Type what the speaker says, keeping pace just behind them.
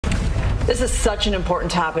This is such an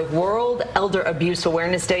important topic. World Elder Abuse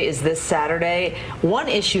Awareness Day is this Saturday. One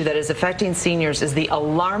issue that is affecting seniors is the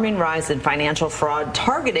alarming rise in financial fraud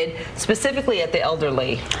targeted specifically at the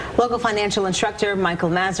elderly. Local financial instructor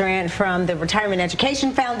Michael Masserant from the Retirement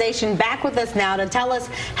Education Foundation back with us now to tell us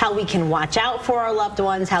how we can watch out for our loved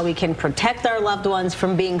ones, how we can protect our loved ones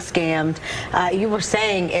from being scammed. You were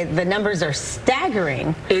saying the numbers are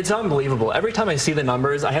staggering. It's unbelievable. Every time I see the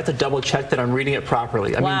numbers, I have to double check that I'm reading it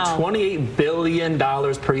properly. I mean, $28 billion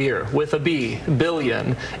per year with a B,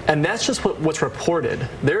 billion, and that's just what's reported.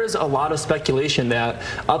 There is a lot of speculation that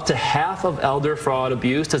up to half of elder fraud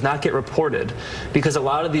abuse does not get reported because a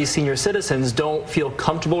lot of these senior citizens don't feel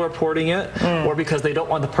comfortable reporting it, or because they don't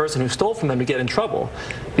want the person who stole from them to get in trouble.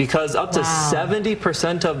 Because up to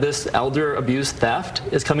 70% of this elder abuse theft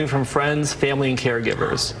is coming from friends, family, and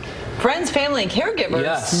caregivers. Friends, family, and caregivers?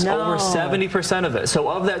 Yes, over 70% of it. So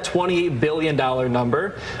of that $28 billion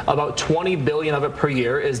number, about $20 billion of it per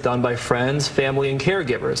year is done by friends, family, and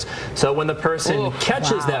caregivers. So when the person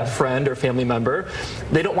catches that friend or family member,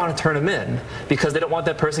 they don't want to turn them in because they don't want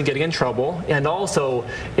that person getting in trouble. And also,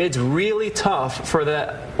 it's really tough for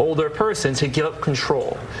that older person to give up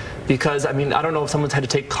control. Because, I mean, I don't know if someone's had to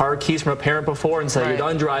take car keys from a parent before and say, you're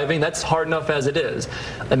done driving. That's hard enough as it is.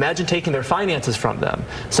 Imagine taking their finances from them.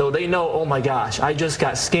 So they know, oh my gosh, I just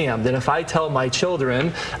got scammed. And if I tell my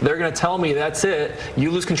children, they're going to tell me, that's it,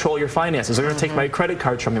 you lose control of your finances. They're going to take my credit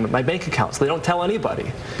cards from me, my bank accounts. They don't tell anybody.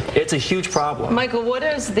 It's a huge problem. Michael, what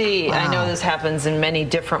is the, I know this happens in many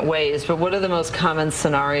different ways, but what are the most common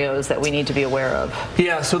scenarios that we need to be aware of?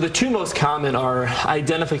 Yeah, so the two most common are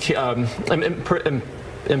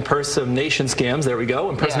impersonation scams, there we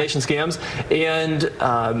go, impersonation scams, and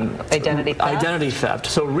identity theft.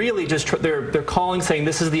 So really just they're calling saying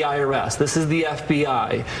this is the IRS, this is the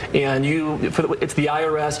FBI, and it's the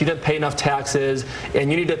IRS, you didn't pay enough taxes,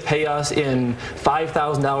 and you need to pay us in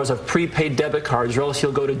 $5,000 of prepaid debit cards or else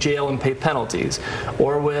you'll go to jail and pay penalties.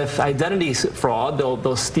 Or with identity fraud,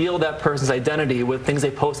 they'll steal that person's identity with things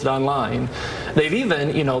they posted online. They've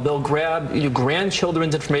even, they'll grab your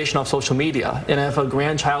grandchildren's information off social media, and if a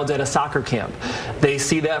grandchild's at a soccer camp, they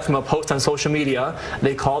see that from a post on social media,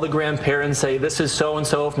 they call the grandparents, say, this is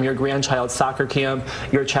so-and-so from your grandchild's soccer camp,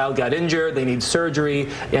 your child got injured, they need surgery,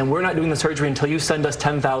 and we're not doing the surgery until you send us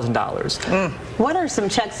 $10,000. What are some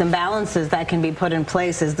checks and balances that can be put in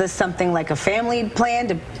place? Is this something like a family plan?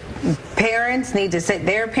 Do parents need to sit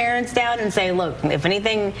their parents down and say, look, if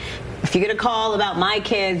anything, if you get a call about my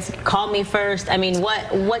kids, call me first? I mean,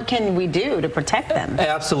 what can we do to protect them?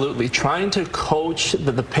 Absolutely. Trying to coach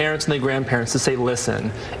the parents and the grandparents to say,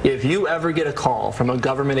 listen, if you ever get a call from a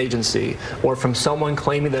government agency or from someone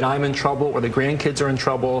claiming that I'm in trouble or the grandkids are in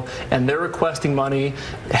trouble and they're requesting money,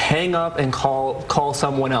 hang up and call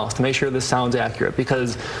someone else to make sure this sounds accurate,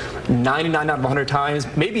 because 99 out of 100 times,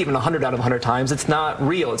 maybe even 100 out of 100 times, it's not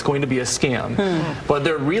real. It's going to be a scam. But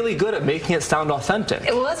they're really good at making it sound authentic.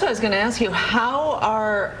 Well, that's what I was going to ask you. How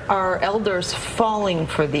are our elders falling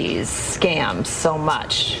for these scams so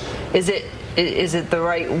much? Is it the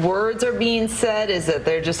right words are being said? Is it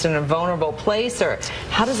they're just in a vulnerable place? Or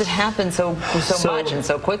how does it happen so much and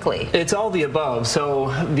so quickly? It's all the above. So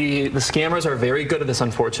the scammers are very good at this,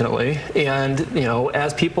 unfortunately. And,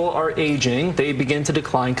 as people are aging, they begin to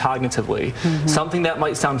decline cognitively. Something that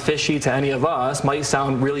might sound fishy to any of us might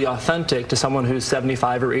sound really authentic to someone who's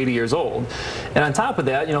 75 or 80 years old. And on top of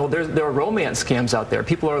that, there are romance scams out there.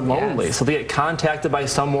 People are lonely. So they get contacted by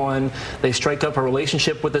someone, they strike up a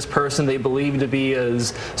relationship with this person they believe to be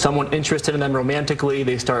as someone interested in them romantically.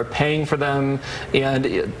 They start paying for them,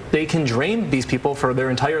 and they can drain these people for their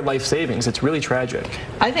entire life savings. It's really tragic.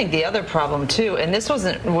 I think the other problem too, and this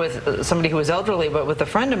wasn't with somebody who was elderly, but with a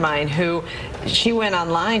friend of mine who, she went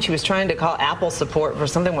online, she was trying to call Apple support for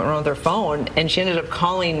something went wrong with her phone, and she ended up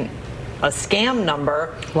calling a scam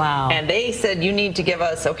number. And they said, you need to give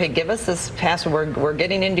us this password, we're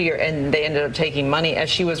getting into your, and they ended up taking money as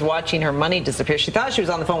she was watching her money disappear. She thought she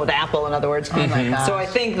was on the phone with Apple, in other words. So I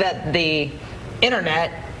think that the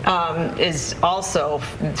internet is also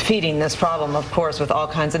feeding this problem, of course, with all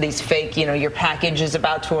kinds of these fake, your package is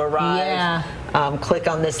about to arrive, click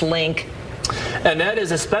on this link. And that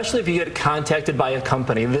is especially if you get contacted by a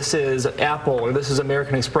company. This is Apple or this is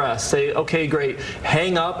American Express. Say, okay, great,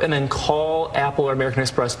 hang up and then call Apple or American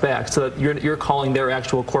Express back, so that you're calling their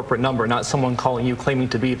actual corporate number, not someone calling you claiming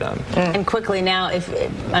to be them. And quickly now, if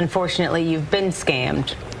unfortunately you've been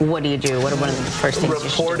scammed, what do you do? What are one of the first things you should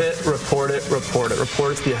do? Report it. Report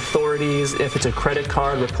it to the authorities. If it's a credit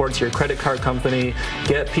card, report to your credit card company.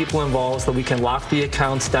 Get people involved so we can lock the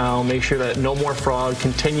accounts down, make sure that no more fraud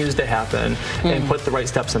continues to happen, and put the right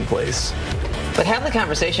steps in place. But have the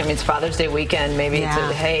conversation. I mean, it's Father's Day weekend. Maybe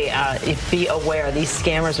it's be aware these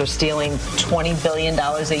scammers are stealing $20 billion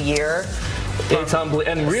a year. It's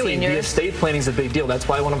unbelievable. And really, seniors. The estate planning is a big deal. That's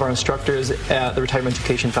why one of our instructors at the Retirement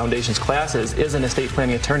Education Foundation's classes is an estate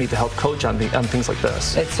planning attorney to help coach on things like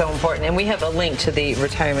this. It's so important. And we have a link to the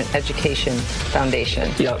Retirement Education Foundation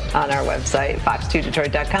on our website,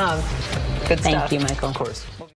 fox2detroit.com. Good stuff. Thank you, Michael. Of course.